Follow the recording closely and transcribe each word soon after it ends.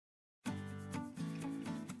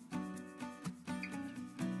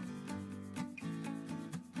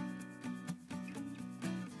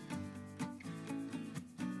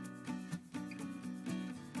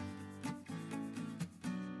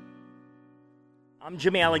I'm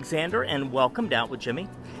Jimmy Alexander, and welcome to Out with Jimmy.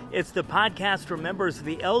 It's the podcast where members of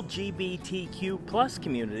the LGBTQ plus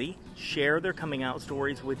community share their coming out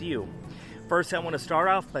stories with you. First, I want to start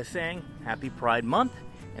off by saying Happy Pride Month,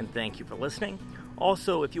 and thank you for listening.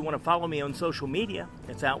 Also, if you want to follow me on social media,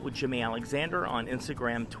 it's Out with Jimmy Alexander on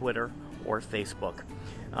Instagram, Twitter, or Facebook.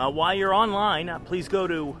 While you're online, please go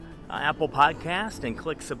to Apple Podcast and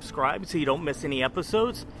click subscribe so you don't miss any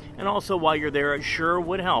episodes. And also, while you're there, it sure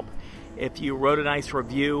would help if you wrote a nice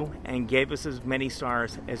review and gave us as many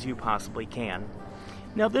stars as you possibly can.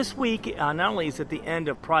 Now, this week, not only is it the end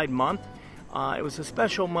of Pride Month, it was a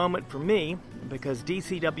special moment for me because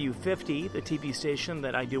DCW 50, the TV station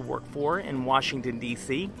that I do work for in Washington,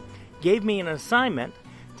 D.C., gave me an assignment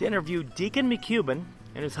to interview Deacon Maccubbin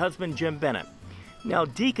and his husband, Jim Bennett. Now,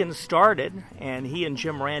 Deacon started, and he and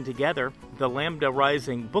Jim ran together, the Lambda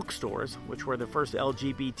Rising bookstores, which were the first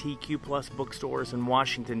LGBTQ plus bookstores in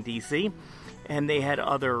Washington, D.C., and they had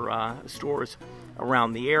other stores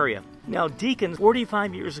around the area. Now, Deacon,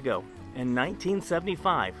 45 years ago, in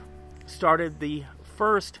 1975, started the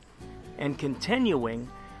first and continuing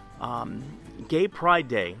Gay Pride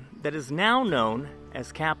Day that is now known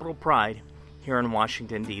as Capitol Pride here in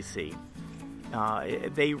Washington, D.C.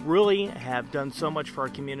 They really have done so much for our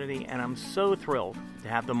community, and I'm so thrilled to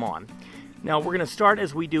have them on. Now, we're going to start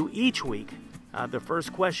as we do each week. The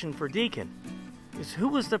first question for Deacon is, who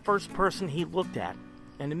was the first person he looked at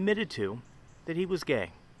and admitted to that he was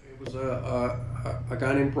gay? It was a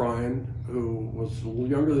guy named Brian who was a little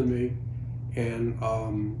younger than me, and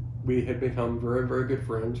we had become very, very good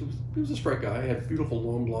friends. He was a straight guy. He had beautiful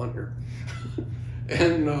long blonde hair.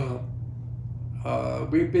 And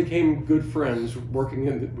we became good friends we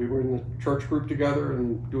were in the church group together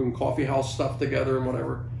and doing coffee house stuff together and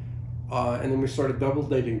whatever. And then we started double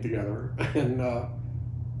dating together. And I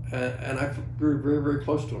grew very, very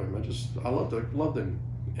close to him. I loved him.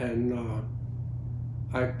 And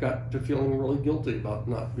I got to feeling really guilty about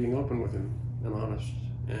not being open with him and honest.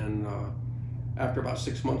 And after about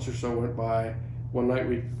 6 months or so went by, one night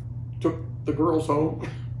we took the girls home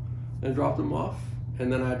and dropped them off. And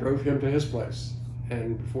then I drove him to his place.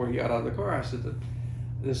 And before he got out of the car, I said that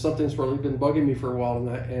there's something that's really been bugging me for a while,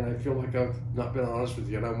 and I feel like I've not been honest with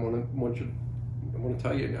you. And I want to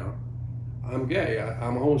tell you now, I'm gay.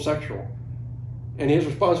 I'm homosexual. And his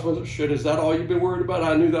response was, "Shit, is that all you've been worried about?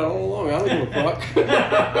 I knew that all along. I don't give a fuck."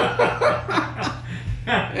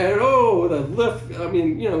 And the lift. I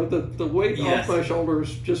mean, the weight off my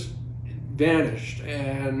shoulders just vanished.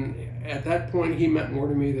 And at that point, he meant more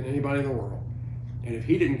to me than anybody in the world. And if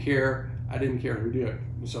he didn't care, I didn't care who did.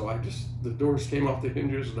 So the doors came off the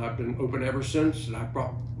hinges, and I've been open ever since, and I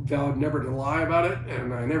vowed never to lie about it,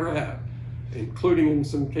 and I never have, including in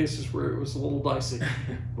some cases where it was a little dicey,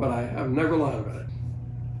 but I have never lied about it.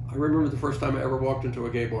 I remember the first time I ever walked into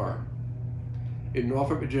a gay bar in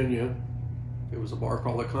Norfolk, Virginia. It was a bar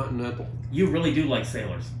called the Continental. You really do like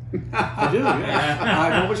sailors. I do, yeah.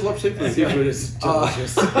 I've always loved seafood. Seafood is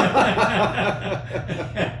delicious.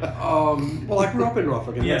 Well, I grew up in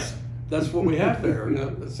Norfolk, and that's what we have there,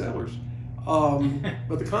 the sailors.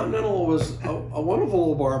 But the Continental was a wonderful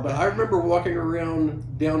little bar, but I remember walking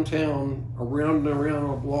around downtown, around and around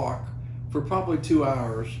a block, for probably 2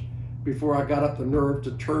 hours before I got up the nerve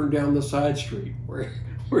to turn down the side street where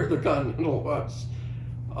the Continental was.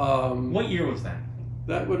 What year was that?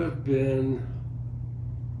 That would have been,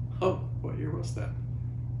 what year was that?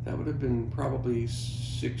 That would have been probably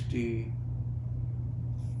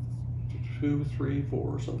 62, 3,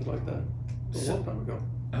 4, something like that. A long time ago.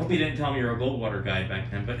 I hope you didn't tell me you're a Goldwater guy back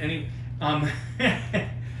then, but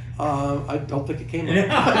I don't think it came up.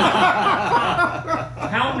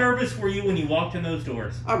 How nervous were you when you walked in those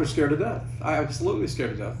doors? I was scared to death. I absolutely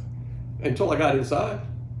scared to death. Until I got inside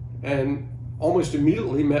and almost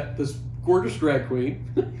immediately met this gorgeous drag queen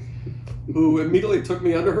who immediately took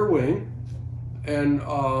me under her wing. And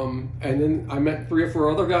then I met 3 or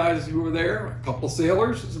 4 other guys who were there, a couple of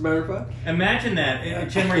sailors, as a matter of fact. Imagine that,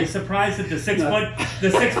 Jim. Were you surprised that the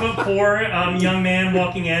 6'4" young man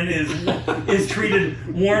walking in is treated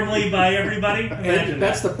warmly by everybody?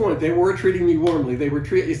 That's the point. They were treating me warmly. They were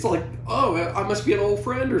It's like, I must be an old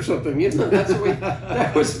friend or something. That's what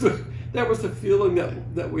that was the feeling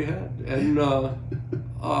that we had, and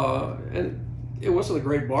it wasn't a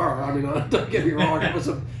great bar. I mean, don't get me wrong. It was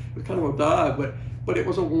kind of a dive, but it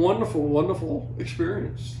was a wonderful, wonderful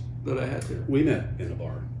experience that I had there. We met in a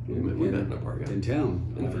bar. We met in a bar, yeah. In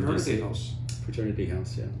town. In the fraternity house. Fraternity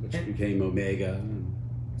house, yeah, which became Omega, and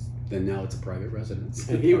then now it's a private residence.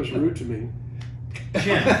 And he was rude to me.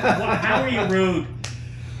 Jim, how were you rude?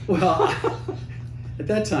 Well, at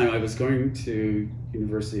that time I was going to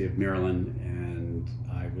University of Maryland, and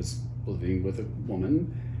and I was living with a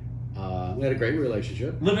woman. We had a great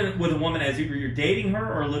relationship. Living with a woman as you're dating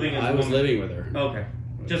her, or living as a woman? I was living with her. Okay,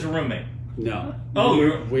 just a roommate. No. Oh,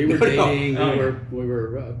 we were dating. No. We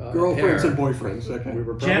were girlfriends and boyfriends. Okay. We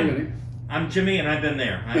were probably Jim, I'm Jimmy, and I've been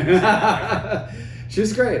there. She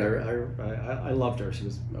was great. I loved her. She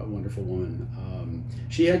was a wonderful woman.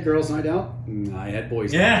 She had girls' night out, and I had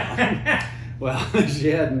boys' night out. Well, she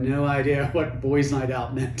had no idea what boys' night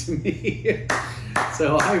out meant to me.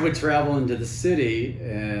 So I would travel into the city,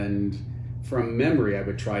 and from memory, I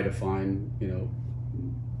would try to find,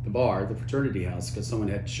 the bar, the fraternity house, because someone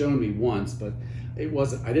had shown me once, but it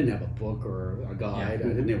wasn't. I didn't have a book or a guide. Yeah.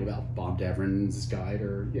 I didn't know about Bob Deverin's guide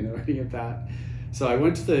or any of that. So I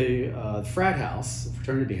went to the frat house,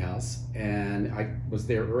 fraternity house, and I was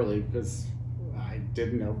there early because I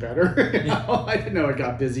didn't know better. I didn't know it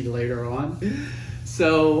got busy later on.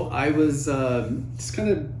 So I was just kind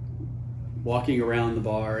of walking around the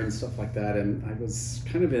bar and stuff like that, and I was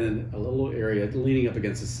kind of in a little area leaning up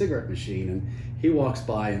against a cigarette machine, and he walks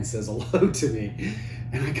by and says hello to me,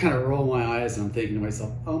 and I kind of roll my eyes, and I'm thinking to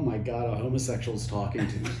myself, oh my God, a homosexual is talking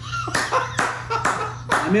to me.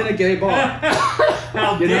 I'm in a gay bar.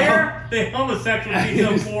 How dare the homosexual be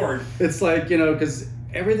so forward? It's like, because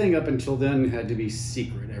everything up until then had to be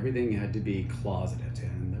secret. Everything had to be closeted,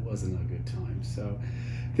 and it wasn't a good time. So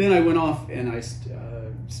then I went off and I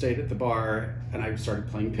stayed at the bar, and I started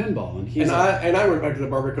playing pinball. And I went back to the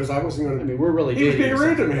bar because I wasn't going to. I mean, we're really. He was being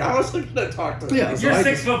rude to me. I wasn't going to talk to him. Yeah, You're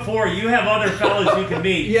 6'4". You have other fellas you can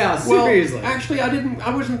meet. Yeah, well, seriously. Actually,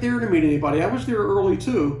 I wasn't there to meet anybody. I was there early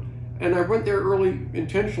too, and I went there early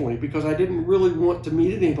intentionally because I didn't really want to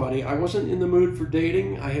meet anybody. I wasn't in the mood for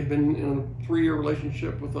dating. I had been in a 3-year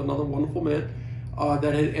relationship with another wonderful man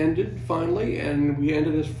that had ended finally, and we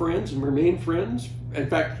ended as friends and remained friends. In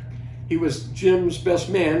fact, he was Jim's best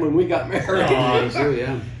man when we got married. Oh, sure,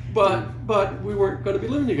 yeah. But we weren't going to be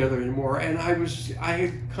living together anymore, and I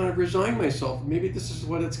had kind of resigned myself. Maybe this is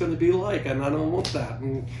what it's going to be like, and I don't want that,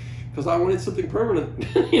 and because I wanted something permanent,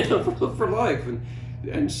 for life,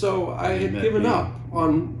 and so I had given up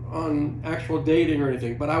on actual dating or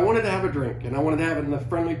anything. But I wanted to have a drink, and I wanted to have it in a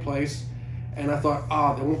friendly place. And I thought,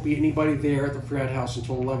 there won't be anybody there at the frat house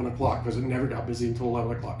until 11 o'clock because it never got busy until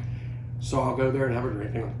 11 o'clock. So I'll go there and have a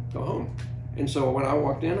drink and I'll go home. And so when I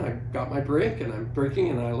walked in, I got my drink and I'm drinking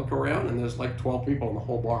and I look around and there's like 12 people in the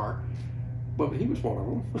whole bar. But he was one of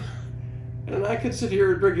them. And I could sit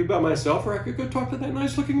here drinking by myself, or I could go talk to that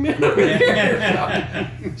nice looking man over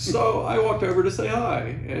here. So I walked over to say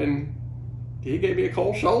hi, and he gave me a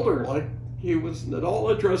cold shoulder, like he was at all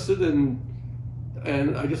interested, and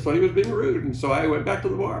I just thought he was being rude. And so I went back to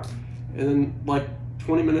the bar. And then like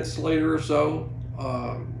 20 minutes later or so,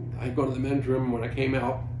 I'd go to the men's room. When I came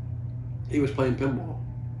out, he was playing pinball.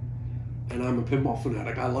 And I'm a pinball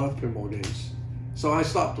fanatic. I love pinball games. So I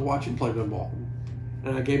stopped to watch him play pinball.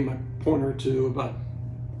 And I gave him a pointer or two about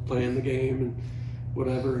playing the game and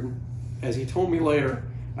whatever. And as he told me later,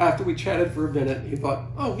 after we chatted for a minute, he thought,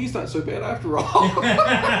 oh, he's not so bad after all.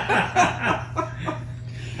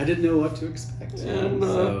 I didn't know what to expect.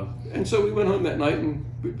 And so we went home that night, and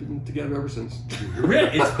we've been together ever since.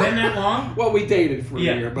 Really? It's been that long? Well, we dated for a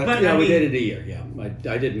year. But we dated a year, yeah.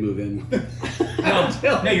 I didn't move in. No,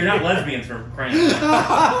 you're not lesbians for crying out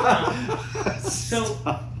loud. So,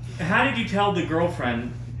 how did you tell the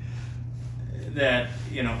girlfriend that,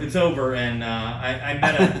 it's over and I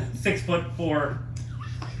met a 6'4"?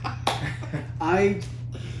 I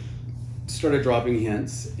started dropping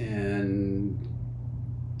hints and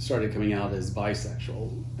started coming out as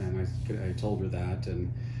bisexual, and I told her that,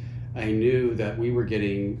 and I knew that we were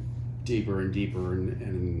getting deeper and deeper,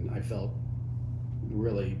 and I felt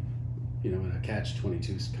really, in a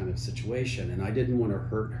catch-22 kind of situation, and I didn't want to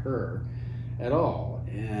hurt her at all,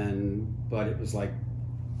 but it was like,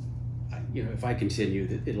 if I continue,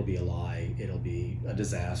 that it'll be a lie, it'll be a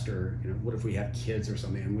disaster. What if we have kids or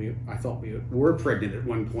something? And I thought we were pregnant at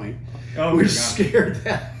one point. Oh, we were scared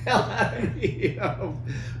the hell out of me.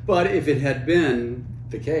 But if it had been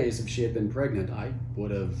the case, if she had been pregnant, I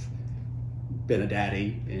would have been a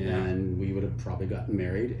daddy, and we would have probably gotten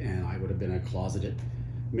married, and I would have been a closeted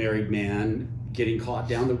married man getting caught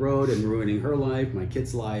down the road and ruining her life, my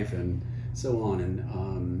kid's life, and so on.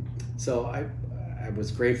 And so I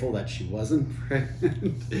was grateful that she wasn't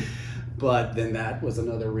pregnant, but then that was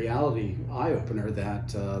another reality eye-opener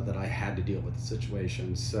that I had to deal with the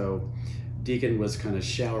situation. So Deacon was kind of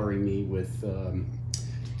showering me with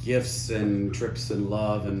gifts and trips and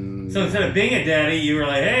love and. So instead of being a daddy, you were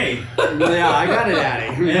like, hey. Yeah, I got a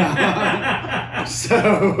daddy. Yeah.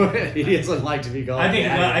 So he doesn't like to be called. I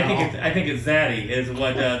think it's zaddy is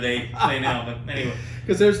what they say now. But anyway,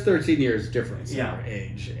 because there's 13 years difference in Yeah. our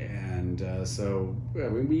age, and so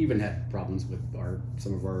we even had problems with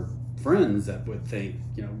some of our friends that would think,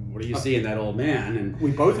 what do you see in that old man? And we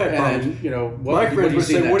both had problems. My friends would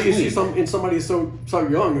say, what do you see in somebody so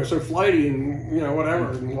young or so flighty and whatever,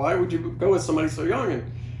 and why would you go with somebody so young?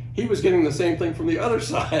 And he was getting the same thing from the other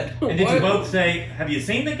side. And did you both say, have you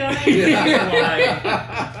seen the guy?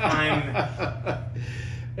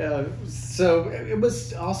 So it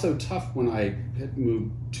was also tough when I had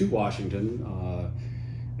moved to Washington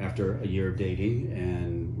after a year of dating,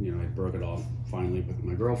 and I broke it off finally with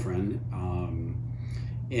my girlfriend,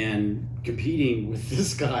 and competing with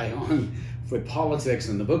this guy with politics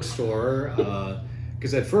in the bookstore,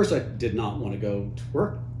 because at first I did not want to go to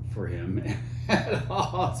work for him at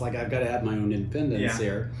all. It's like I've got to have my own independence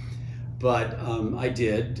here. But I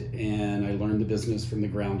did, and I learned the business from the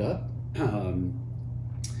ground up.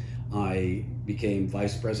 I became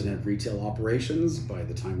vice president of retail operations by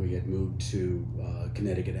the time we had moved to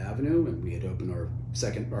Connecticut Avenue, and we had opened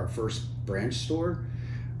our first branch store.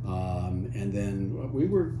 And then we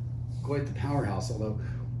were quite the powerhouse, although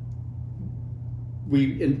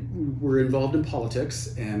we were involved in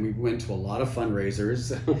politics, and we went to a lot of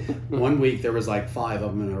fundraisers. One week there was like 5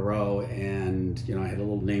 of them in a row, and I had a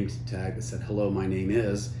little name tag that said, "Hello, my name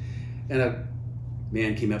is," and a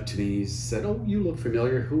man came up to me, he said, "Oh, you look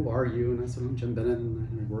familiar, who are you?" And I said, "I'm Jim Bennett, and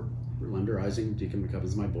I work for Lambda Rising. Deacon Maccubbin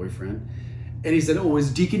is my boyfriend." And he said, "Oh, is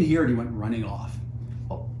Deacon here?" And he went running off.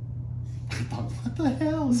 Oh, I thought, what the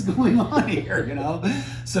hell is going on here,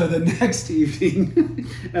 So the next evening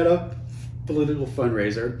at a political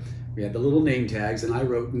fundraiser, we had the little name tags, and I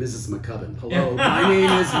wrote Mrs. Maccubbin. "Hello, my name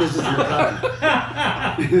is Mrs.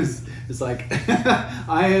 Maccubbin." It's like,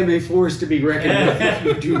 I am a force to be reckoned with if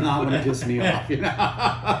you do not want to piss me off,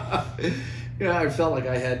 I felt like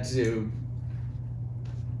I had to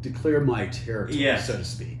declare my territory, so to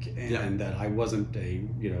speak, and that I wasn't a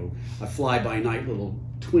fly-by-night little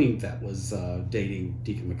twink that was dating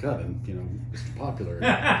Deacon Maccubbin, Mr. Popular,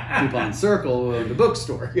 Coupon Circle, the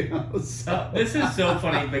bookstore, So. This is so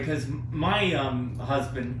funny because my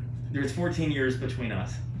husband, there's 14 years between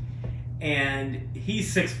us, and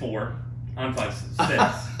he's 6'4", I'm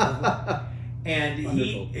 5'6", and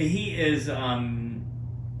he is.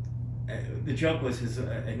 The joke was his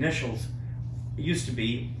initials used to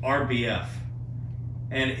be RBF,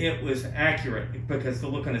 and it was accurate because the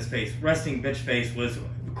look on his face, resting bitch face, was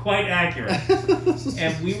quite accurate.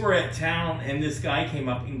 And we were at town, and this guy came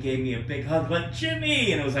up and gave me a big hug, like,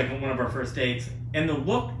 "Jimmy," and it was like one of our first dates. And the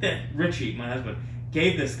look that Richie, my husband,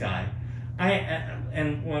 gave this guy,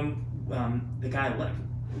 and when the guy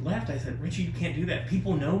left, I said, "Richie, you can't do that.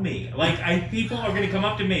 People know me. People are going to come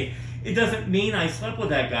up to me. It doesn't mean I slept with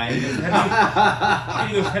that guy." And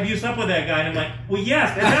he goes, "Have you slept with that guy?" And I'm like, "Well,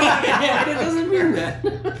 yes." But it doesn't mean that.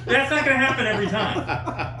 That's not going to happen every time.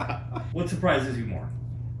 What surprises you more?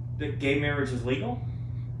 That gay marriage is legal?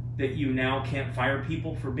 That you now can't fire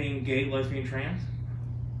people for being gay, lesbian, trans?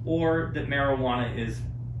 Or that marijuana is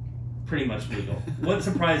pretty much legal? What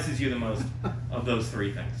surprises you the most of those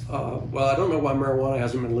 3 things? Well, I don't know why marijuana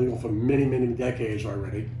hasn't been legal for many, many decades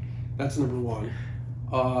already. That's number one.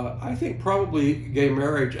 I think probably gay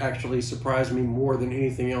marriage actually surprised me more than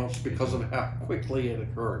anything else because of how quickly it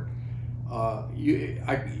occurred.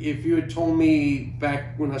 If you had told me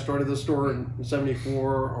back when I started the store in 74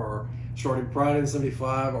 or started Pride in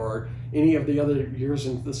 75 or any of the other years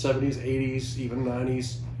in the 70s, 80s, even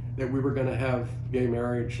 90s, that we were going to have gay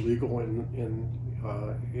marriage legal in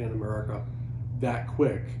America that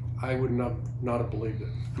quick, I would not have believed it.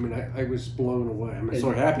 I mean, I was blown away. I'm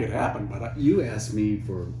so happy it happened, but you asked me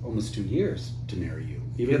for almost 2 years to marry you.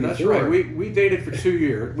 Even that's right. We dated for 2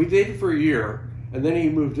 years. We dated for a year, and then he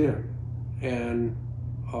moved in, and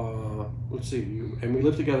and we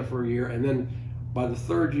lived together for a year, and then by the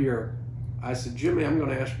 3rd year, I said, "Jimmy, I'm going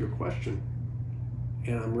to ask you a question,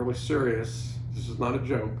 and I'm really serious. This is not a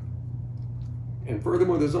joke. And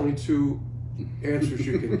furthermore, there's only 2 answers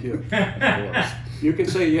you can give. Of course. You can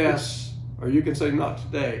say yes, or you can say not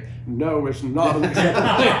today. No is not an acceptable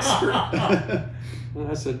answer." And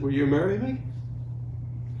I said, "Will you marry me?"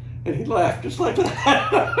 And he laughed just like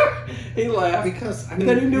that. He laughed because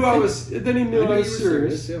then he knew I was. Then he knew I was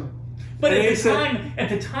serious. Yeah. But at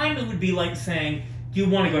the time, it would be like saying, "Do you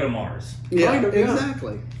want to go to Mars?" Yeah, kind of,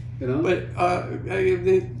 exactly. But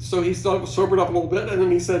so he sobered up a little bit, and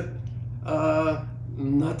then he said,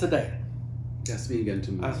 "Not today." Asked me again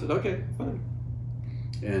tomorrow. I said, "Okay, fine."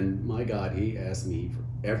 And my God, he asked me for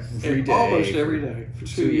every day. Almost every day for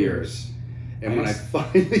 2 years. And when I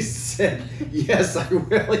finally said, yes, I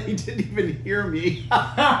will, he didn't even hear me.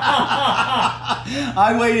 I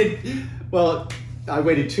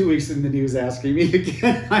waited 2 weeks and then he was asking me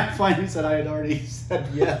again. I finally said I had already said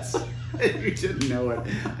yes. He didn't know it.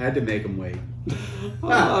 I had to make him wait. That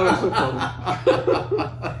was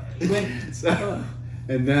so funny.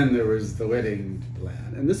 And then there was the wedding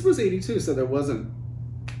plan. And this was 82, so there wasn't...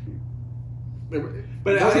 But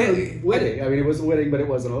it wasn't a wedding. I mean, it was a wedding, but it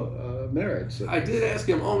wasn't a marriage. I did ask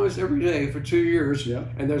him almost every day for 2 years,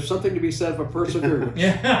 and there's something to be said for perseverance.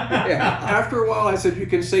 Yeah. After a while, I said, you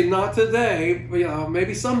can say not today, but,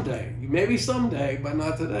 maybe someday, but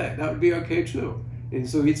not today. That would be okay too. And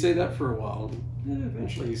so he'd say that for a while. And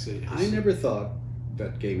eventually he'd say yes. I never thought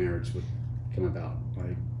that gay marriage would come about.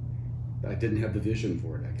 I didn't have the vision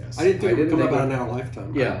for it, I guess. I didn't think it would come about in our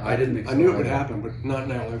lifetime. Yeah, I didn't think so. I knew it would happen, but not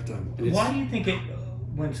in our lifetime. Why do you think it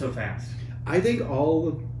went so fast? I think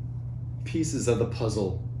all the pieces of the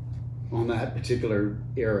puzzle on that particular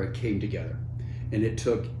era came together. And it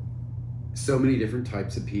took so many different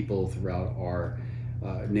types of people throughout our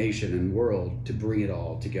nation and world to bring it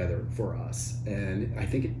all together for us. And I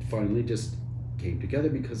think it finally just came together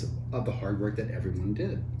because of the hard work that everyone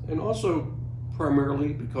did. And also,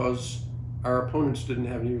 primarily because our opponents didn't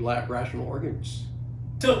have any rational arguments.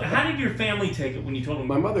 So how did your family take it when you told them?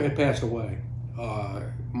 My mother had passed away.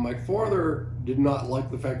 My father did not like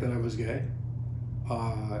the fact that I was gay.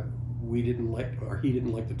 He didn't like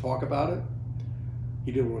to talk about it.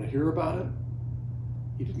 He didn't want to hear about it.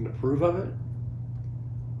 He didn't approve of it.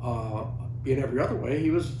 In every other way, he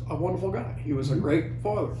was a wonderful guy. He was a great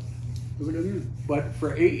father. It was a good news. But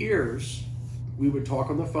for 8 years, we would talk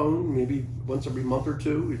on the phone, maybe once every month or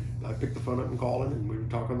two. I'd pick the phone up and call him, and we would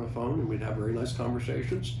talk on the phone, and we'd have very nice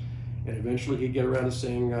conversations. And eventually he'd get around to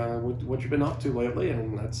saying, what you been up to lately?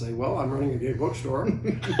 And I'd say, well, I'm running a gay bookstore.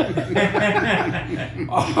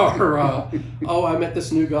 Or, I met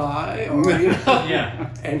this new guy. Or, Yeah.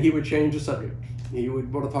 And he would change the subject. He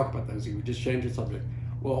would want to talk about those. He would just change the subject.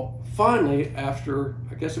 Well, finally, after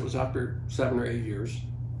 7 or 8 years,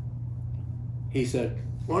 he said,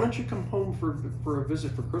 why don't you come home for a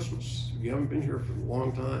visit for Christmas? You haven't been here for a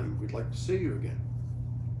long time. We'd like to see you again.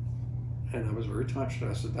 And I was very touched.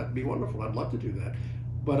 I said, that'd be wonderful. I'd love to do that.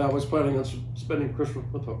 But I was planning on spending Christmas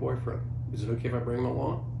with my boyfriend. Is it okay if I bring him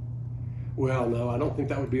along? Well, no, I don't think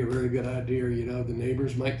that would be a very good idea. The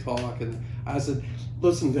neighbors might talk. And I said,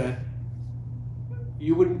 listen, Dad,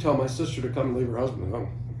 you wouldn't tell my sister to come and leave her husband at home.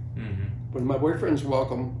 Mm-hmm. When my boyfriend's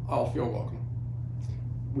welcome, I'll feel welcome.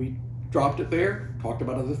 We dropped it there, talked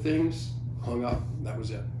about other things, hung up. That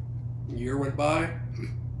was it. A year went by.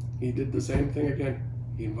 He did the same thing again.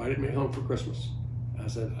 He invited me home for Christmas. I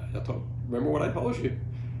said, remember what I told you?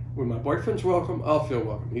 When my boyfriend's welcome, I'll feel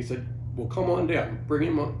welcome. He said, well, come on down. Bring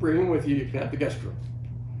him with you. You can have the guest room.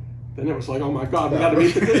 Then it was like, oh my God, we got to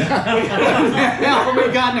meet the Now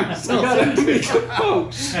we got ourselves to meet the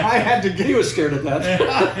folks. I had to He was scared of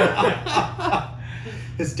that.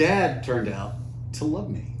 His dad turned out to love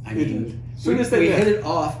me. I mean, as soon as they we hit it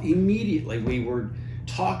off immediately. We were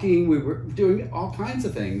talking, we were doing all kinds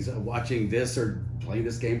of things, watching this or playing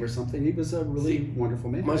this game or something. He was a really wonderful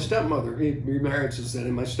man. My stepmother, he remarried since then,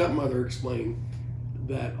 and my stepmother explained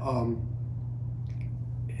that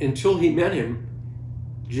until he met him,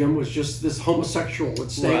 Jim was just this homosexual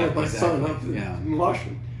that stayed with my son up in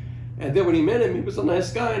Washington. And then when he met him, he was a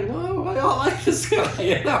nice guy, and I like this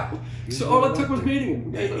guy, So all it took was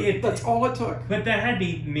meeting him. That's all it took. But that had to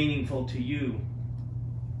be meaningful to you,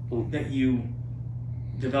 that you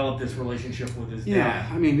developed this relationship with his dad. Yeah,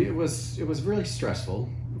 I mean, it was really stressful.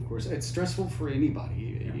 Of course, it's stressful for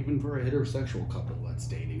anybody, even for a heterosexual couple that's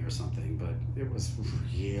dating or something. But it was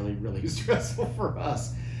really, really stressful for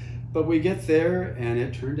us. But we get there, and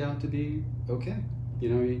it turned out to be okay. He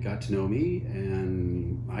got to know me,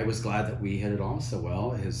 and I was glad that we hit it off so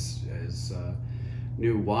well. His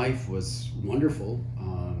new wife was wonderful.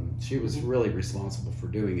 She was really responsible for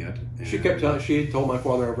doing it. And she told my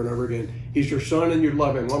father over and over again, he's your son and you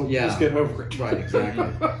love him. Why don't you just get over it? Right, exactly.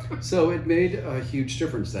 So it made a huge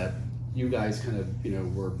difference that you guys kind of,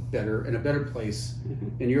 were better, in a better place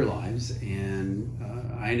in your lives. And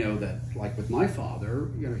I know that, like with my father,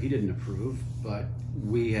 he didn't approve, but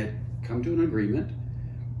we had come to an agreement,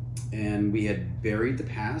 and we had buried the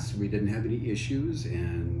past. We didn't have any issues,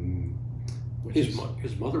 and his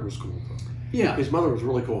mother was cool. Yeah, his mother was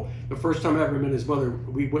really cool. The first time I ever met his mother,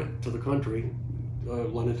 we went to the country,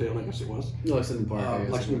 Londonderry, I guess it was. Lexington Park.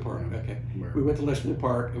 Lexington Park. Okay. We went to Lexington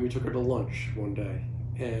Park, and we took her to lunch one day,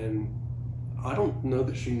 and I don't know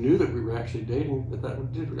that she knew that we were actually dating. I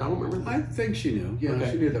don't remember that. I think she knew. Yeah,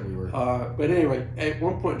 Okay. she knew that we were. But anyway, at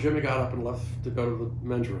one point, Jimmy got up and left to go to the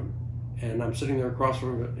men's room, and I'm sitting there across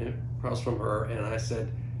from her, and I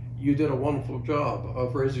said, "You did a wonderful job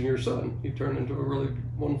of raising your son. He turned into a really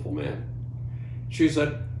wonderful man." She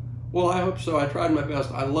said, "Well, I hope so. I tried my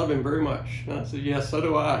best. I love him very much." And I said, "Yes, so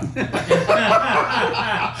do I."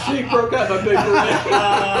 She broke out in a big grin.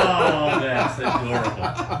 Oh, that's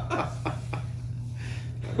adorable.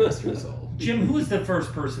 Jim, who was the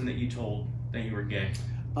first person that you told that you were gay?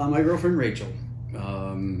 My girlfriend Rachel,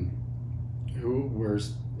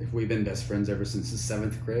 we've been best friends ever since the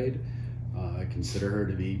 7th grade. I consider her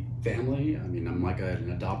to be family. I mean, I'm like an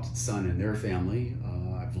adopted son in their family.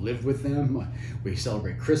 I've lived with them. We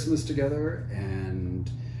celebrate Christmas together, and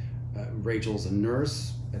Rachel's a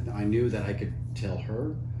nurse, and I knew that I could tell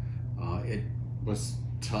her. It was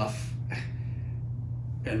tough,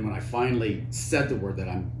 and when I finally said the words that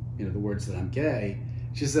I'm gay,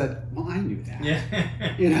 she said, "Well, I knew that."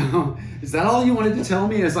 Yeah. Is that all you wanted to tell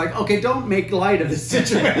me? And it's like, okay, don't make light of this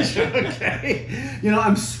situation, okay?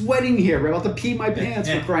 I'm sweating here. We're about to pee my pants,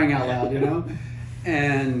 for crying out loud,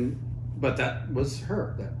 But that was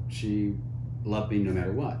her, that she loved me no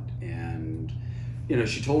matter what. And,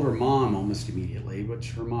 she told her mom almost immediately,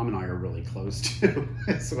 which her mom and I are really close to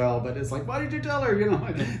as well. But it's like, why did you tell her?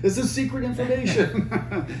 This is secret information.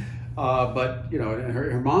 But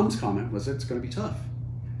her mom's comment was, it's going to be tough.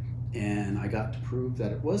 And I got to prove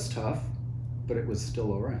that it was tough, but it was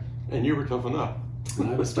still all right. And you were tough enough.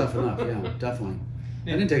 And I was tough enough, yeah, definitely.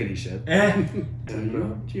 I didn't take any shit.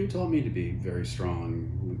 You taught me to be very strong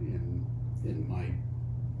in my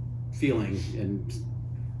feeling and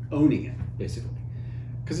owning it, basically.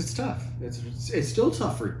 Because it's tough. It's still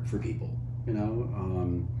tough for people,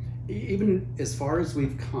 Even as far as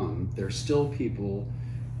we've come, there's still people,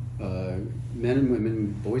 men and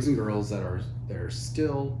women, boys and girls that are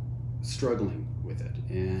still struggling with it.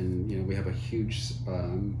 And we have a huge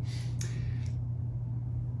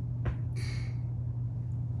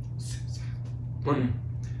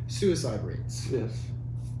suicide rates. Yes.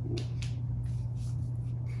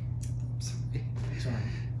 Sorry.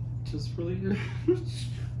 Just really.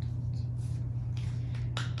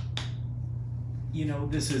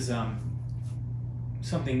 This is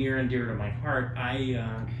something near and dear to my heart.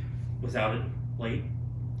 I was outed late,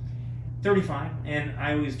 35, and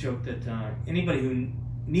I always joke that anybody who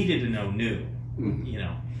needed to know knew. Mm-hmm.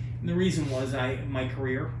 And the reason was my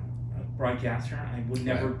career, broadcaster. I would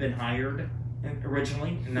never have been hired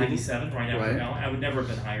originally in '97, right after Bennett. I would never have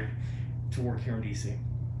been hired to work here in D.C.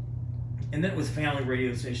 And then it was a family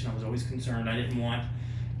radio station. I was always concerned. I didn't want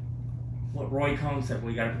what Roy Cohn said.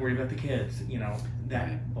 We got to worry about the kids.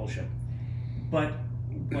 That bullshit. But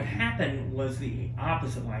what happened was the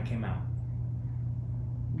opposite when I came out.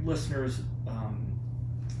 Listeners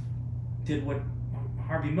did what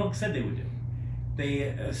Harvey Milk said they would do. They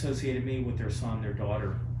associated me with their son, their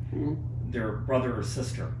daughter, their brother or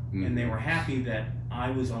sister, and they were happy that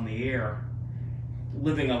I was on the air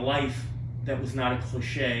living a life that was not a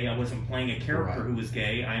cliche. I wasn't playing a character who was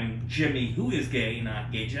gay. I'm Jimmy who is gay,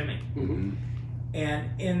 not gay Jimmy. Mm-hmm.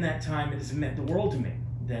 And in that time, it has meant the world to me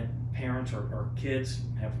that parents or kids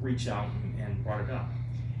have reached out and brought it up.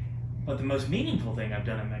 But the most meaningful thing I've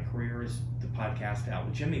done in my career is the podcast Out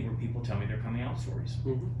with Jimmy, where people tell me their coming out stories.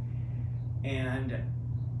 Mm-hmm. And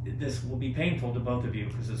this will be painful to both of you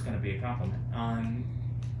because it's going to be a compliment.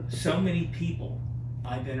 So many people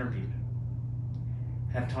I've interviewed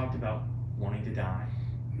have talked about wanting to die,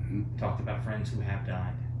 talked about friends who have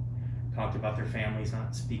died, talked about their families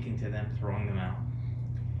not speaking to them, throwing them out.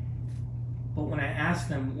 But when I asked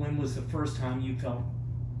them, when was the first time you felt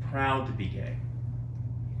proud to be gay?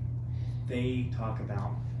 They talk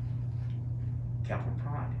about Capital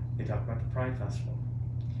Pride. They talk about the Pride Festival.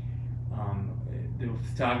 The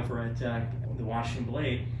photographer at the Washington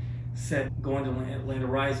Blade said, going to Lambda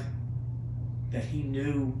Rising, that he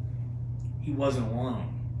knew he wasn't alone.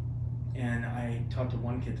 And I talked to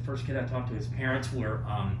one kid. The first kid I talked to, his parents were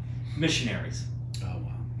missionaries. Oh,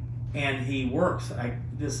 wow. And he works,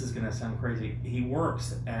 this is going to sound crazy, he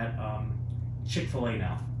works at Chick-fil-A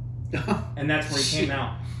now. And that's where he came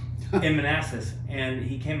out, in Manassas. And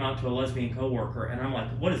he came out to a lesbian coworker, and I'm like,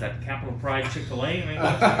 what is that, the Capital Pride Chick-fil-A? I mean,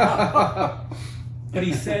 but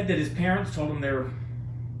he said that his parents told him there were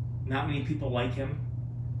not many people like him.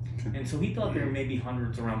 And so he thought there were maybe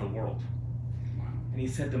hundreds around the world. And he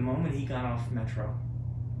said the moment he got off Metro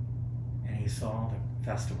and he saw the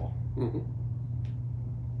festival,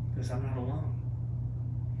 because I'm not alone.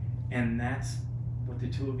 And that's what the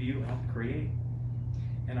two of you helped create.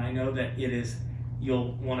 And I know that it is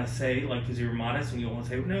you'll want to say, like, because you're modest, and you'll want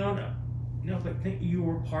to say, no, but think you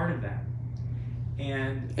were part of that.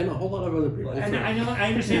 And a whole lot of other people. And I know, I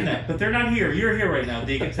understand that, but they're not here. You're here right now,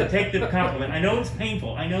 Deacon, so take the compliment. I know it's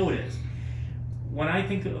painful. I know it is. When I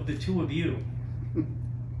think of the two of you,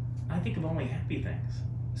 I think of only happy things.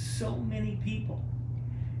 So many people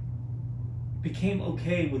became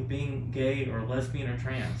okay with being gay or lesbian or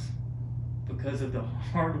trans because of the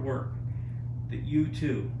hard work that you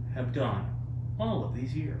two have done all of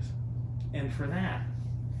these years. And for that,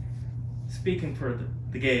 speaking for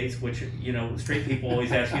the gays, which, you know, straight people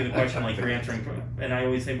always ask you the question like you're answering, and I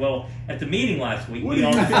always say, well, at the meeting last week, we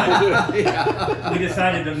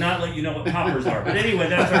decided to not let you know what poppers are. But anyway,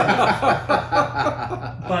 that's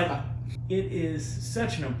our... But it is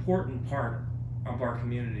such an important part of our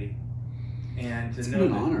community. And it's been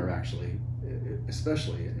an honor, actually,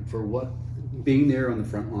 especially for being there on the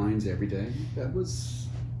front lines every day. That was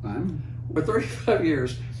fun. For 35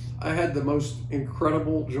 years, I had the most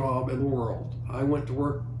incredible job in the world. I went to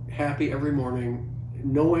work happy every morning,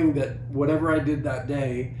 knowing that whatever I did that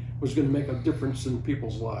day was going to make a difference in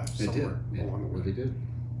people's lives. It did. Yeah, along the way. Really did.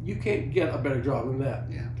 You can't get a better job than that.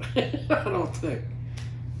 Yeah. I don't think.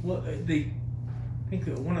 Well, I think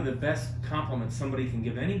that one of the best compliments somebody can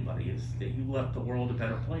give anybody is that you left the world a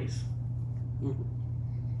better place. Mm-hmm.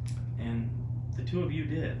 And the two of you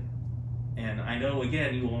did. And I know,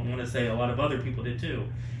 again, you won't want to say a lot of other people did too.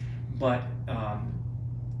 But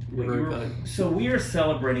so we are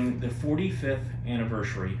celebrating the 45th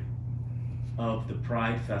anniversary of the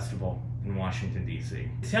Pride Festival in Washington, D.C.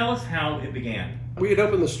 Tell us how it began. We had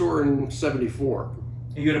opened the store in '74.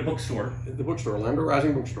 You had a bookstore. The bookstore, Lambda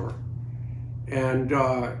Rising bookstore. And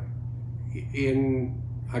I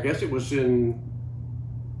guess it was in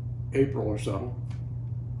April or so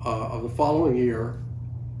of the following year,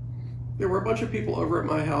 there were a bunch of people over at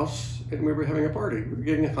my house, and we were having a party. We were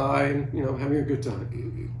getting high and, you know, having a good time.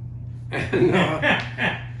 And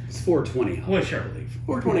it's 420 high. Well, sure.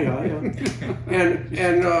 420 high, yeah.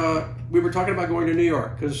 and we were talking about going to New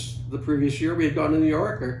York, because the previous year we had gone to New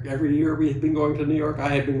York. Or every year we had been going to New York. I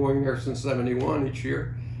had been going there since '71 each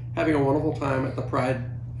year, having a wonderful time at the Pride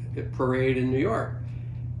Parade in New York.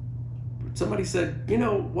 But somebody said, you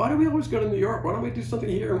know, why do we always go to New York? Why don't we do something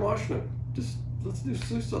here in Washington? Let's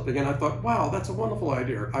do something. And I thought, wow, that's a wonderful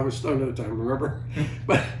idea. I was stoned at the time, remember?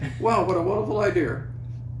 But wow, what a wonderful idea.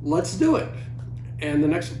 Let's do it. And the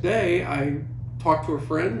next day I talked to a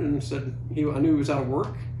friend and said, I knew he was out of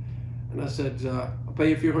work. And I said, I'll pay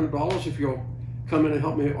you a few $100 if you'll come in and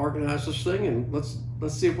help me organize this thing, and let's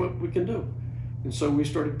see what we can do. And so we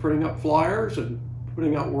started printing up flyers and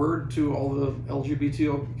putting out word to all the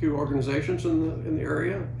LGBTQ organizations in the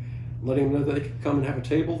area, letting them know that they could come and have a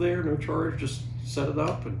table there, no charge, just set it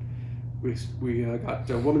up. And we got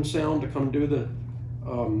Woman Sound to come do the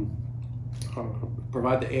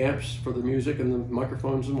provide the amps for the music and the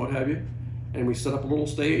microphones and what have you. And we set up a little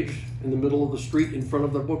stage in the middle of the street in front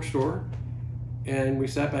of the bookstore, and we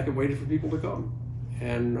sat back and waited for people to come.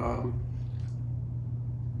 And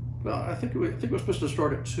well, I think it was supposed to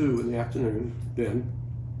start at 2 in the afternoon then,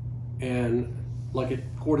 and like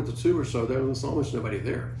at 1:45 or so, there was almost nobody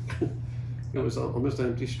there. It was almost an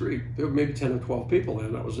empty street. There were maybe 10 or 12 people there,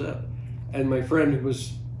 and that was it. And my friend who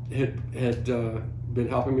had been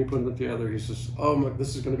helping me put it together, he says, "Oh,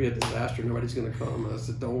 this is going to be a disaster. Nobody's going to come." And I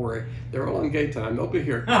said, "Don't worry. They're all on gay time. They'll be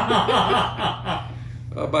here." By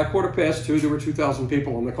 2:15, there were 2,000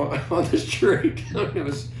 people on the street.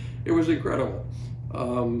 It was incredible.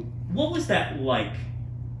 What was that like?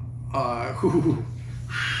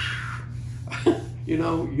 You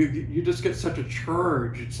know, you just get such a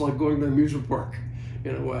charge. It's like going to an amusement park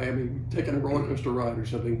in a way. I mean, taking a roller coaster ride or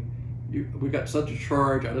something. We got such a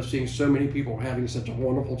charge out of seeing so many people having such a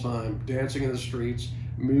wonderful time, dancing in the streets,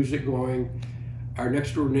 music going. Our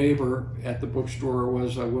next door neighbor at the bookstore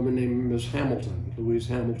was a woman named Miss Hamilton, Louise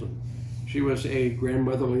Hamilton. She was a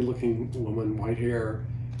grandmotherly looking woman, white hair.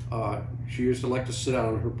 She used to like to sit out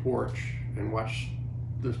on her porch and watch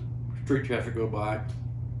the street traffic go by.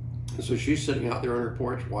 And so she's sitting out there on her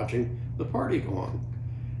porch watching the party go on.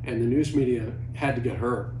 And the news media had to get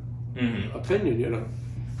her opinion, you know.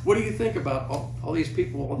 What do you think about all these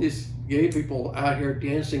people, all these gay people out here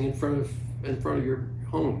dancing in front of your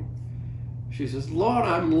home? She says, "Lord,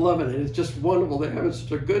 I'm loving it. It's just wonderful. They're having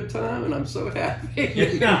such a good time, and I'm so happy."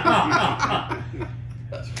 She's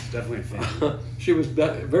definitely a fan. She was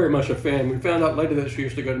very much a fan. We found out later that she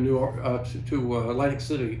used to go to New York, to Atlantic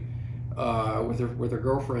City, with her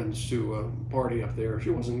girlfriends to party up there. She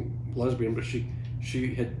wasn't lesbian, but she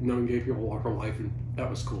had known gay people all her life, and that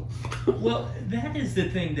was cool. Well, that is the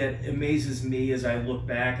thing that amazes me as I look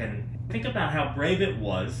back, and Think about how brave it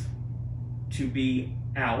was to be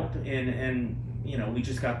out, and you know, we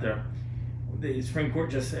just got the Supreme Court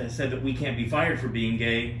just said that we can't be fired for being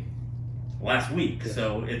gay last week,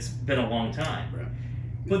 so it's been a long time. Right.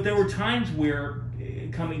 But there were times where,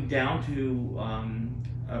 coming down to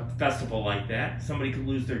a festival like that, somebody could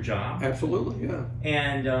lose their job. Absolutely, yeah.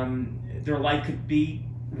 And their life could be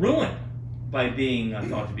ruined by being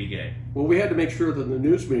thought to be gay. Well, we had to make sure that the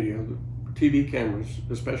news media, the TV cameras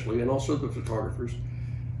especially, and also the photographers,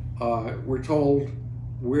 were told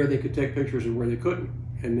where they could take pictures and where they couldn't.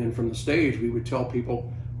 And then from the stage, we would tell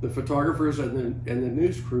people, the photographers and the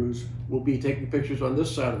news crews will be taking pictures on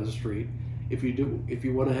this side of the street. If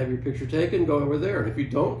you want to have your picture taken, go over there. And if you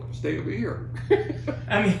don't, stay over here.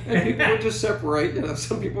 I mean, and people would just separate. You know,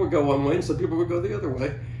 some people would go one way, and some people would go the other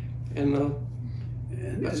way. And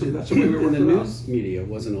that's the way we were. And the news media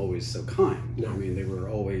wasn't always so kind. No. I mean, they were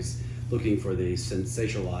always looking for the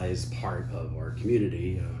sensationalized part of our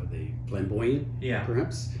community, the flamboyant,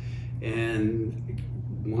 perhaps. And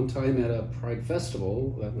one time at a Pride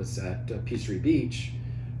festival that was at Peachtree Beach,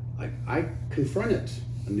 I confronted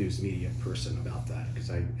a news media person about that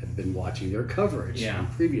because I had been watching their coverage on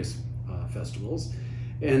previous festivals,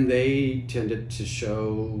 and they tended to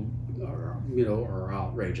show our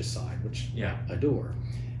outrageous side, which I adore.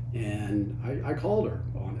 And I called her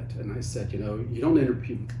on it, and I said, you don't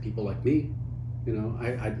interview people like me.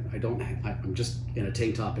 I'm just in a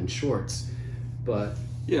tank top and shorts, but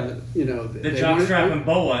the jockstrap and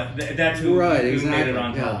boa, that's who exactly. made it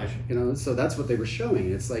on television. So that's what they were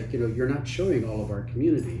showing. It's like, you're not showing all of our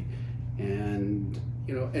community, and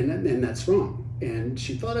and that's wrong. And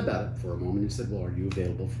she thought about it for a moment and said, well, are you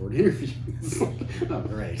available for an interview? It's like, oh,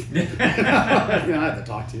 great. I have to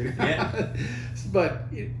talk to you. Yeah. But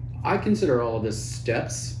I consider all of this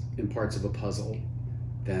steps and parts of a puzzle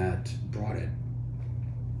that brought it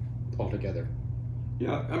all together.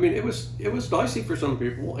 Yeah, I mean, it was dicey for some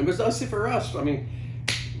people. It was dicey for us. I mean,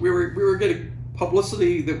 we were getting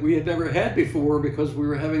publicity that we had never had before because we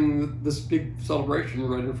were having this big celebration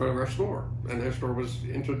right in front of our store, and our store was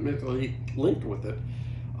intimately linked with it.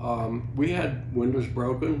 We had windows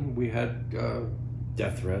broken. We had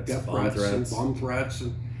death threats, bomb threats,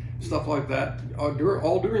 and stuff like that.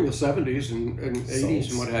 All during the 70s and 80s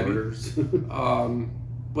and what have you.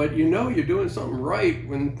 But you're doing something right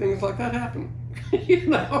when things like that happen.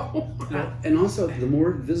 And also, the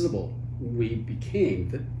more visible we became,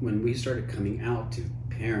 that when we started coming out to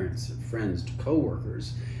parents and friends, to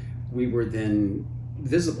coworkers, we were then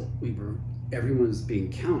visible. Everyone was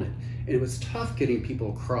being counted, and it was tough getting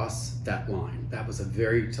people across that line. That was a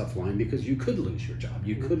very tough line because you could lose your job,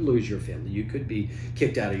 you could lose your family, you could be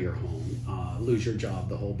kicked out of your home, lose your job,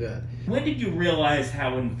 the whole bit. When did you realize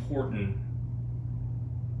how important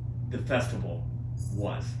the festival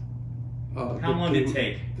was? How long did it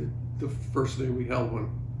take? The first day we held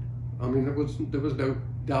one. I mean, there was no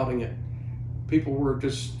doubting it. People were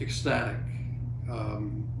just ecstatic.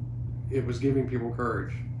 It was giving people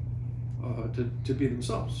courage to be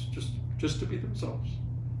themselves, just to be themselves.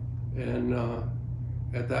 And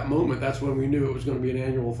at that moment, that's when we knew it was going to be an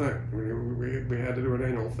annual thing. I mean, we had to do an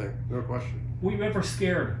annual thing, no question. Were you ever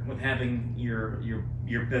scared with having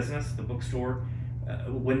your business, the bookstore?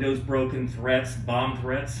 Windows broken, threats, bomb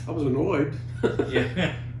threats. I was annoyed.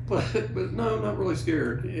 Yeah. but no, not really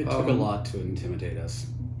scared. It took a lot to intimidate us.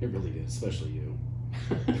 It really did, especially you.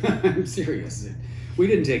 I'm serious. We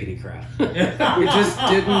didn't take any crap. We just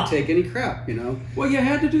didn't take any crap, Well, you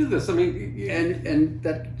had to do this. I mean, and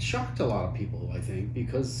that shocked a lot of people, I think,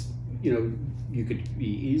 because you could be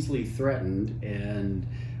easily threatened,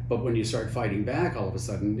 but when you start fighting back, all of a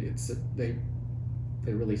sudden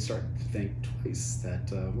they really start to think twice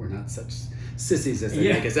that we're not such sissies as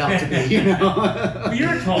they make us out to be. Well,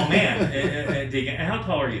 you're a tall man, Deacon. How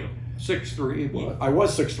tall are you? 6'3". Well, I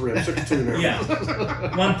was 6'3". I'm 6'2" now. Yeah,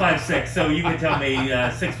 156. So you could tell me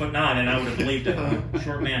 6'9", and I would have believed it.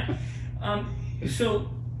 Short man. So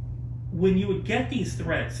when you would get these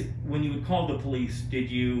threats, when you would call the police, did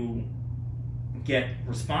you get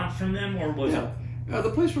response from them, or was it? The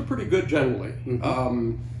police were pretty good generally.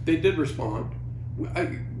 Mm-hmm. They did respond.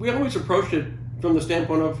 We always approached it from the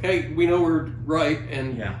standpoint of, hey, we know we're right,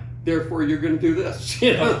 and therefore you're going to do this,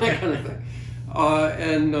 that kind of thing.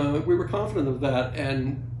 And we were confident of that,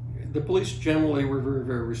 and the police generally were very,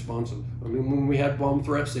 very responsive. I mean, when we had bomb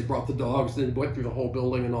threats, they brought the dogs, they went through the whole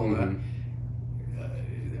building and all that.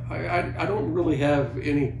 I don't really have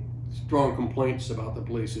any strong complaints about the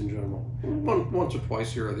police in general. Once or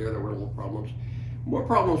twice here or there were little problems. More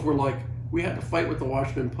problems were like, we had to fight with the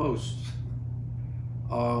Washington Post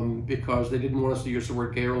because they didn't want us to use the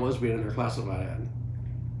word gay or lesbian in their classified ad.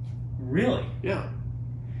 Really? Yeah.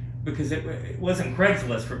 Because it wasn't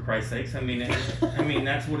Craigslist, for Christ's sakes. I mean,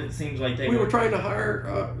 that's what it seems like We were trying to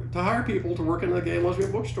hire people to work in the gay and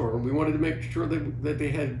lesbian bookstore. We wanted to make sure that they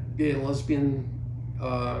had gay and lesbian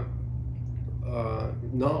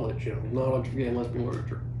knowledge, knowledge of gay and lesbian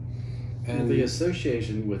literature. And the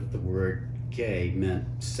association with the word gay meant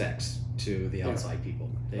sex to the outside people.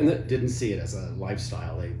 They didn't see it as a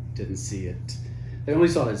lifestyle. They didn't see it. They only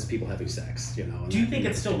saw it as people having sex. Do you think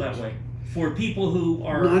it's still that way? For people who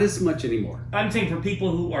are... Not as much anymore. I'm saying for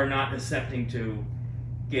people who are not accepting to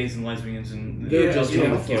gays and lesbians and... They're just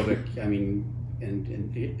homophobic,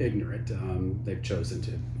 and ignorant. They've chosen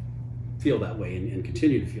to feel that way and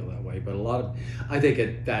continue to feel that way. But I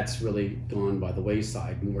think that's really gone by the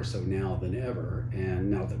wayside more so now than ever. And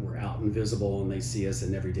now that we're out and visible and they see us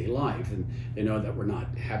in everyday life and they know that we're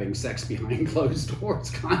not having sex behind closed doors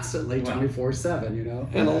constantly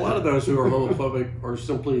 24/7, And a lot of those who are homophobic are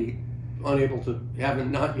simply unable to,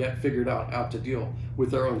 haven't not yet figured out how to deal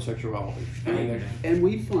with their own sexuality. And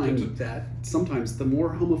we find that sometimes the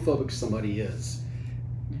more homophobic somebody is,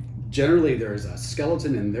 generally there's a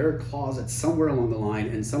skeleton in their closet somewhere along the line,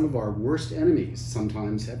 and some of our worst enemies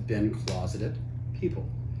sometimes have been closeted people.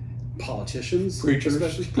 Politicians, preachers,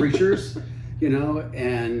 especially preachers,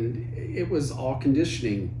 and it was all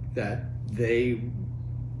conditioning that they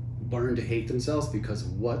learned to hate themselves because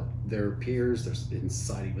of what their peers in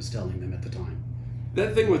society was telling them at the time.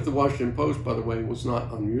 That thing with the Washington Post, by the way, was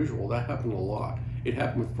not unusual. That happened a lot. It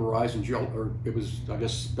happened with Verizon's it was, I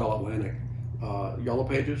guess, Bell Atlantic. Yellow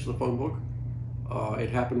Pages, the phone book. It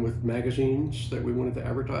happened with magazines that we wanted to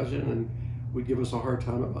advertise in, and would give us a hard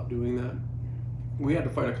time about doing that. We had to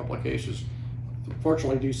fight a couple of cases.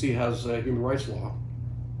 Fortunately, D.C. has a human rights law,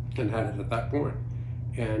 and had it at that point.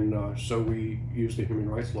 And so we used the human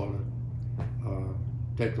rights law to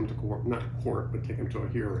take them to court, not to court, but take them to a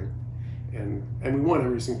hearing. And we won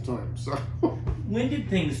every single time. So when did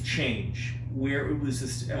things change where it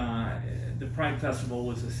was the Pride Festival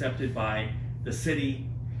was accepted by the city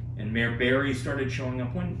and Mayor Barry started showing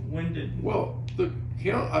up? When did... Well,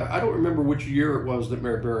 I don't remember which year it was that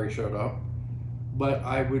Mayor Barry showed up, but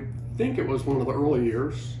I would think it was one of the early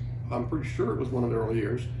years. I'm pretty sure it was one of the early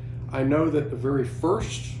years. I know that the very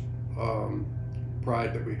first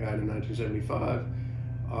Pride that we had in 1975,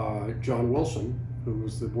 John Wilson, who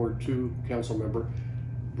was the Ward 2 council member,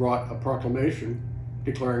 brought a proclamation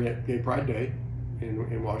declaring it Gay Pride Day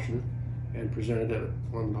in Washington and presented it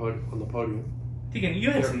on the podium. Deacon,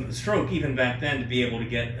 you had some stroke even back then to be able to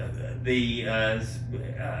get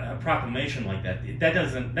a proclamation like that.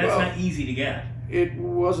 That's not easy to get. It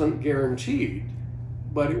wasn't guaranteed,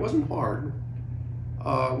 but it wasn't hard.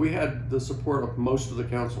 We had the support of most of the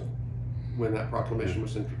council when that proclamation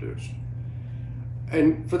was introduced.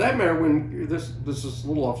 And for that matter, when this is a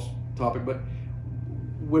little off topic, but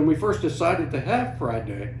when we first decided to have Pride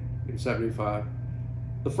Day in '75,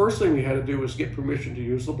 the first thing we had to do was get permission to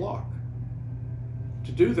use the block.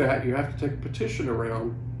 To do that, you have to take a petition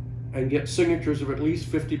around and get signatures of at least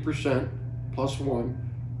 50% plus one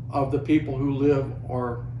of the people who live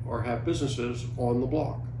or have businesses on the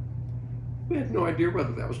block. We had no idea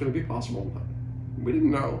whether that was going to be possible or not. We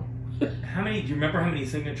didn't know. Do you remember how many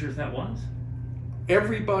signatures that was?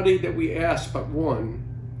 Everybody that we asked but one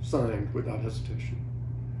signed without hesitation.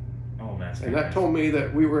 Oh, that's and that told me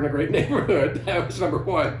that we were in a great neighborhood. That was number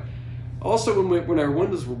one. Also, when our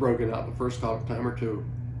windows were broken out the first time or two,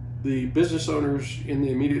 the business owners in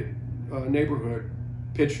the immediate neighborhood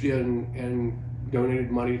pitched in and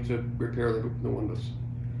donated money to repair the windows.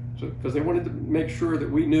 So, because they wanted to make sure that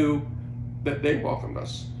we knew that they welcomed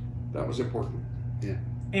us. That was important. Yeah.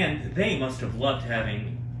 And they must have loved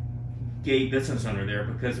having gay business owner there,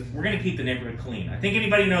 because we're going to keep the neighborhood clean. I think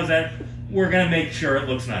anybody knows that. We're going to make sure it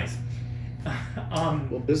looks nice.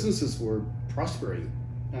 Well, businesses were prospering.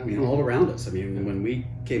 I mean, all around us. I mean, when we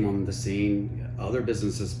came on the scene, other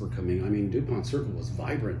businesses were coming. I mean, DuPont Circle was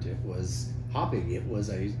vibrant. It was hopping. It was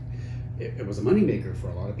a moneymaker for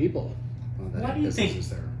a lot of people. Why do you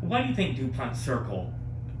think DuPont Circle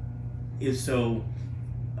is so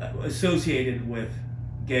associated with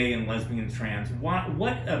gay and lesbian, trans?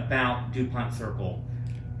 What about DuPont Circle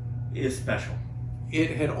is special?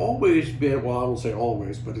 It had always been, well, I won't say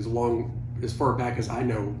always, but as far back as I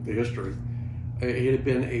know the history, it had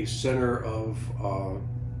been a center of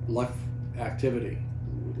left activity,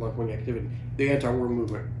 left-wing activity. The anti-war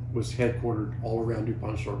movement was headquartered all around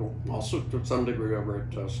DuPont Circle, also to some degree over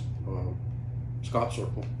at Scott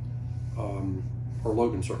Circle or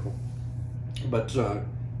Logan Circle. But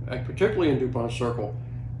particularly in DuPont Circle,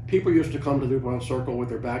 people used to come to DuPont Circle with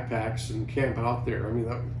their backpacks and camp out there. I mean,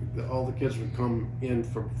 all the kids would come in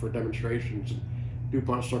for demonstrations.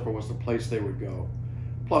 DuPont Circle was the place they would go.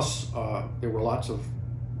 Plus, there were lots of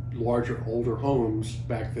larger, older homes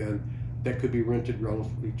back then that could be rented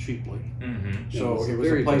relatively cheaply. Mm-hmm. So it was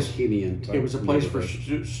very a place. bohemian type It was a place for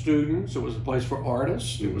neighborhood. students. It was a place for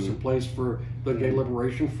artists. Mm-hmm. It was a place for the Gay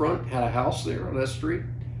Liberation Front. Had a house there on that street.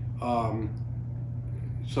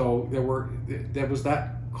 So there was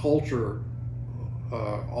that culture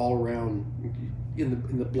all around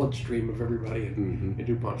in the bloodstream of everybody in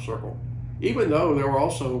DuPont Circle. Even though there were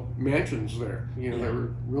also mansions there, there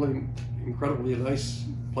were really incredibly nice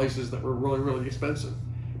places that were really, really expensive.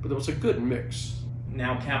 But there was a good mix.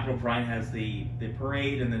 Now Capitol Pride has the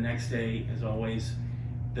parade, and the next day, as always,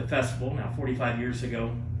 the festival. Now 45 years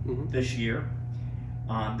ago, this year,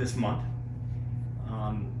 this month,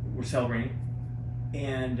 we're celebrating.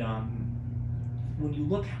 And when you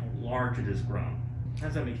look how large it has grown, how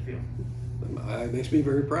does that make you feel? It makes me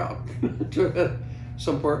very proud to have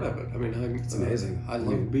some part of it. I mean, it's amazing. I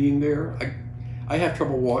love being there. I have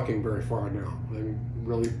trouble walking very far now.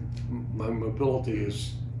 My mobility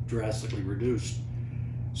is drastically reduced.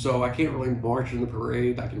 So I can't really march in the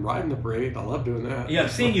parade. I can ride in the parade. I love doing that. Yeah,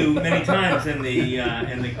 I've seen you many times in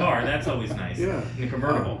the car. That's always nice. Yeah. In the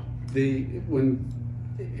convertible. When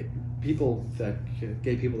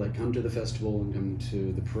gay people that come to the festival and come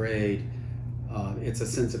to the parade, it's a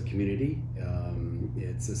sense of community.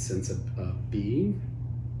 It's a sense of being.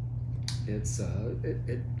 It's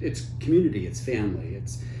community. It's family.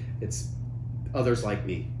 It's others like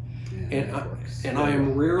me. And I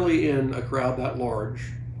am rarely in a crowd that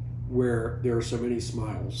large where there are so many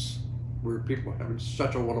smiles, where people are having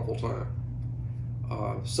such a wonderful time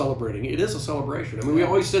celebrating. It is a celebration. I mean, we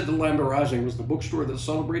always said that Lambda Rising was the bookstore that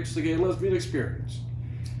celebrates the gay and lesbian experience.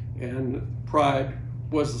 And Pride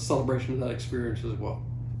was the celebration of that experience as well.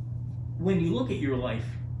 When you look at your life,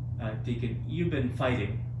 Deacon, you've been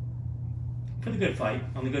fighting for the good fight,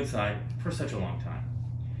 on the good side, for such a long time.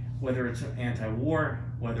 Whether it's anti-war,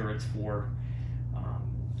 whether it's for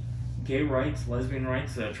gay rights, lesbian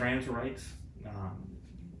rights, trans rights,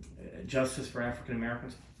 justice for African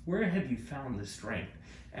Americans. Where have you found the strength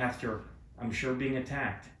after, I'm sure, being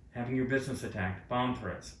attacked, having your business attacked, bomb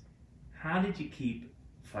threats? How did you keep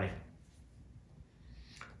fighting?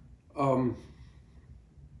 I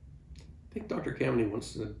think Dr. Kameny once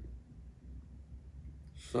said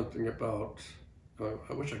something about,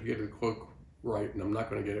 I wish I could get the quote right, and I'm not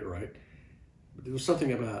going to get it right, but there was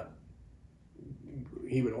something about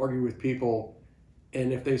he would argue with people,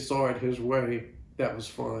 and if they saw it his way, that was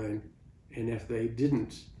fine, and if they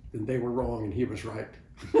didn't, then they were wrong and he was right.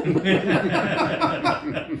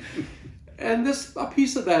 And there's a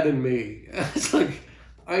piece of that in me. It's like,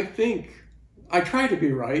 I think I try to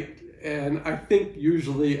be right, and I think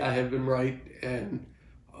usually I have been right, and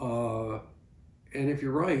if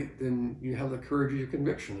you're right, then you have the courage of your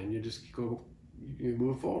conviction, and you just you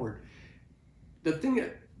move forward. The thing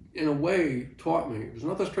that, in a way, taught me, it was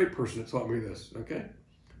not the straight person that taught me this, okay?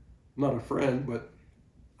 Not a friend, but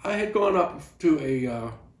I had gone up to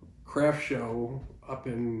a craft show up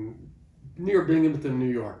near Binghamton, New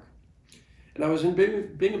York. And I was in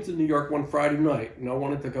Binghamton, New York one Friday night, and I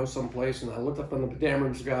wanted to go someplace, and I looked up on the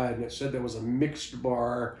Damron's Guide, and it said there was a mixed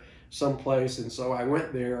bar someplace, and so I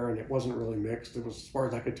went there, and it wasn't really mixed. It was, as far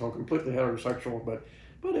as I could tell, completely heterosexual, but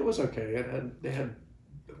it was okay. They had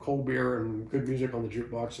cold beer and good music on the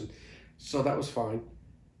jukebox, and so that was fine.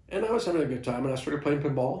 And I was having a good time, and I started playing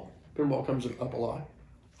pinball. Pinball comes up a lot.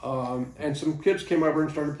 And some kids came over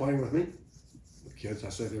and started playing with me. The kids, I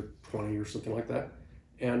say they're 20 or something like that.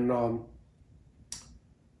 And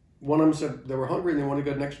one of them said they were hungry and they wanted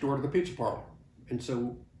to go next door to the pizza parlor. And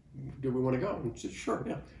so, do we want to go? And I said, sure,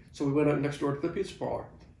 yeah. So we went out next door to the pizza parlor,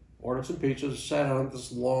 ordered some pizzas, sat down at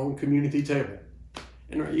this long community table,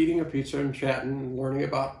 and we're eating a pizza and chatting and learning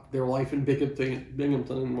about their life in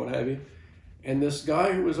Binghamton and what have you. And this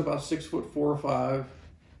guy who was about 6'4" or 5",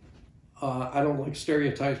 I don't like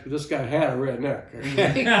stereotypes, but this guy had a redneck,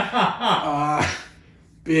 okay?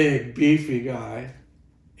 Big, beefy guy.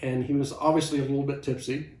 And he was obviously a little bit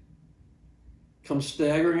tipsy. Comes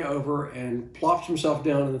staggering over and plops himself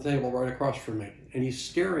down on the table right across from me. And he's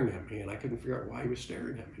staring at me, and I couldn't figure out why he was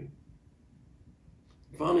staring at me.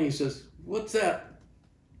 Finally, he says, "What's that?"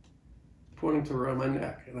 Pointing to around my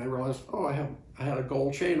neck. And I realized, I had a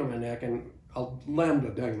gold chain on my neck and a lambda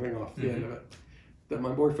dangling off the end of it that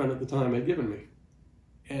my boyfriend at the time had given me.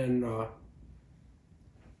 And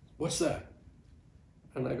what's that?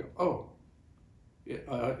 And I go,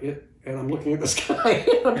 and I'm looking at this guy,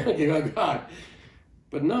 and I'm thinking, oh God.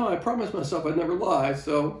 But no, I promised myself I'd never lie,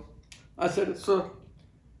 so I said, it's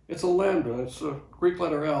It's a Lambda. It's a Greek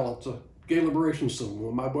letter L. It's a gay liberation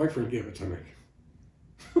symbol. My boyfriend gave it to me.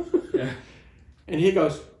 Yeah. And he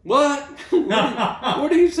goes, what?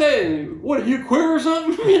 What are you saying? What, are you queer or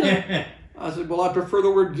something? You know? I said, well, I prefer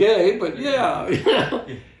the word gay, but yeah.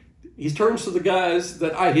 He turns to the guys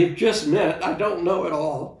that I have just met. I don't know at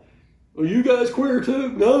all. Are you guys queer too?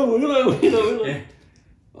 No,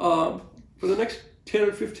 for the next 10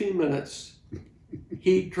 or 15 minutes,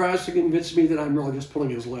 he tries to convince me that I'm really just pulling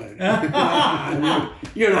his leg.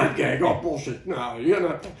 You're not gay. Oh, bullshit. No, you're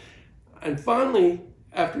not. And finally,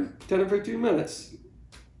 after 10 or 15 minutes,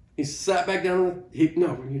 he sat back down.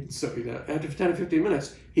 After 10 or 15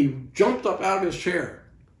 minutes, he jumped up out of his chair.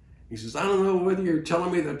 He says, I don't know whether you're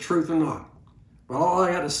telling me the truth or not, but all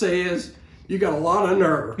I got to say is, you got a lot of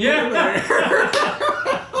nerve. Yeah.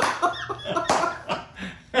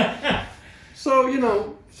 So,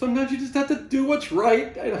 sometimes you just have to do what's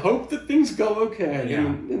right and hope that things go okay. Yeah.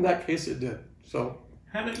 And in that case, it did. So,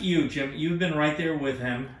 how about you, Jim? You've been right there with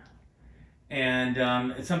him. And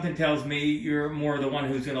something tells me you're more the one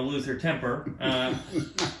who's going to lose her temper.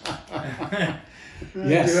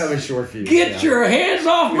 Yes. You have a short fuse. Get your hands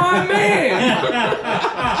off my man!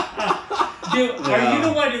 Are you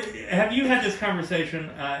the one? Have you had this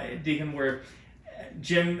conversation, Deacon, where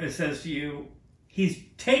Jim says to you, he's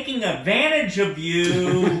taking advantage of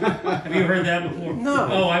you? Have you heard that before? No.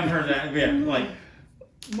 Oh, I've heard that. Yeah, like.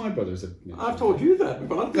 My brothers have. I've told you that,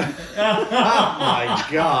 bud. Oh my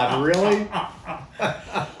God! Really?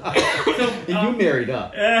 So, you married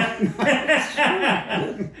up.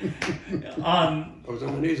 I was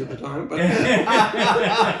on my knees at the time, but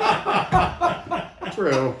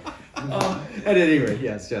True. At any rate,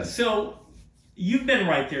 yes. So, you've been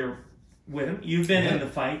right there with him. You've been in the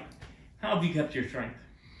fight. How have you kept your strength?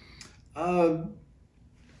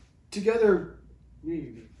 Together,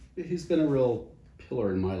 he's been a real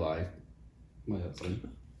pillar in my life, my husband,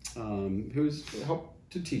 who's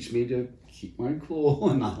helped to teach me to keep my cool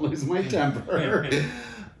and not lose my temper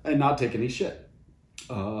and not take any shit.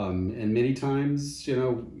 And many times,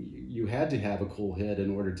 you had to have a cool head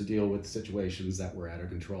in order to deal with situations that were out of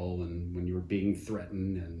control and when you were being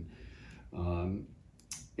threatened. And,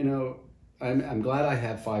 I'm glad I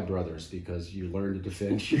have 5 brothers because you learn to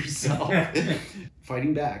defend yourself,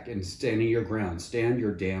 fighting back and standing your ground. Stand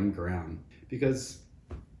your damn ground because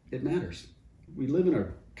it matters. We live in a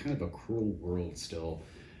kind of a cruel world still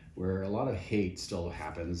where a lot of hate still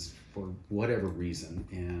happens for whatever reason.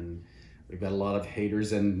 And we've got a lot of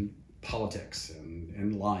haters in politics and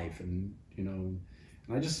in life. And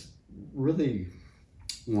I just really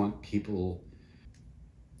want people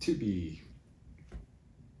to be...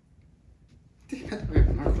 I'm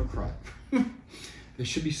not going to cry. They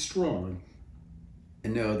should be strong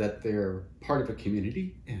and know that they're part of a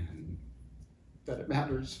community and that it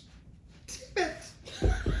matters. It's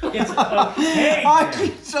okay.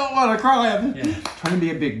 I don't want to cry. I'm trying to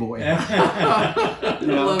be a big boy. I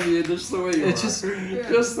love you just the way you are. Just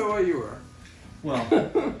the way you are. Well,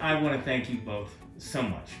 I want to thank you both so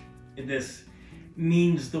much. This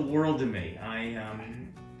means the world to me.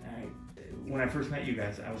 When I first met you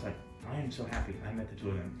guys, I was like, I am so happy I met the 2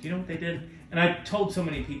 of them. Do you know what they did? And I told so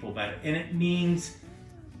many people about it, and it means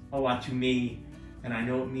a lot to me, and I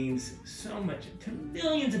know it means so much to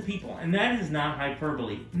millions of people, and that is not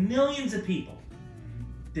hyperbole. Millions of people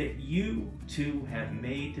that you 2 have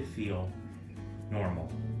made to feel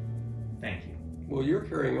normal. Thank you. Well, you're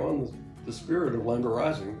carrying on the spirit of Lambda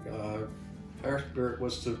Rising. Our spirit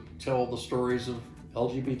was to tell the stories of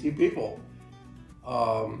LGBT people,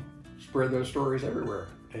 spread those stories everywhere.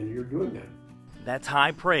 And you're doing that. That's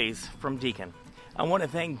high praise from Deacon. I want to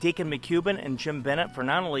thank Deacon Maccubbin and Jim Bennett for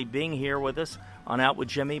not only being here with us on Out with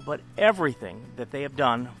Jimmy, but everything that they have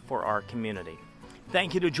done for our community.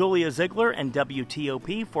 Thank you to Julia Ziegler and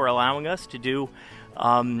WTOP for allowing us to do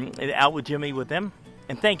Out with Jimmy with them.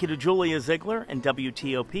 And thank you to Julia Ziegler and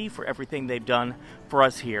WTOP for everything they've done for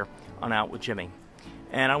us here on Out with Jimmy.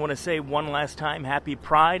 And I want to say one last time, happy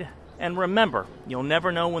Pride. And remember, you'll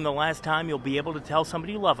never know when the last time you'll be able to tell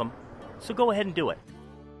somebody you love them, so go ahead and do it.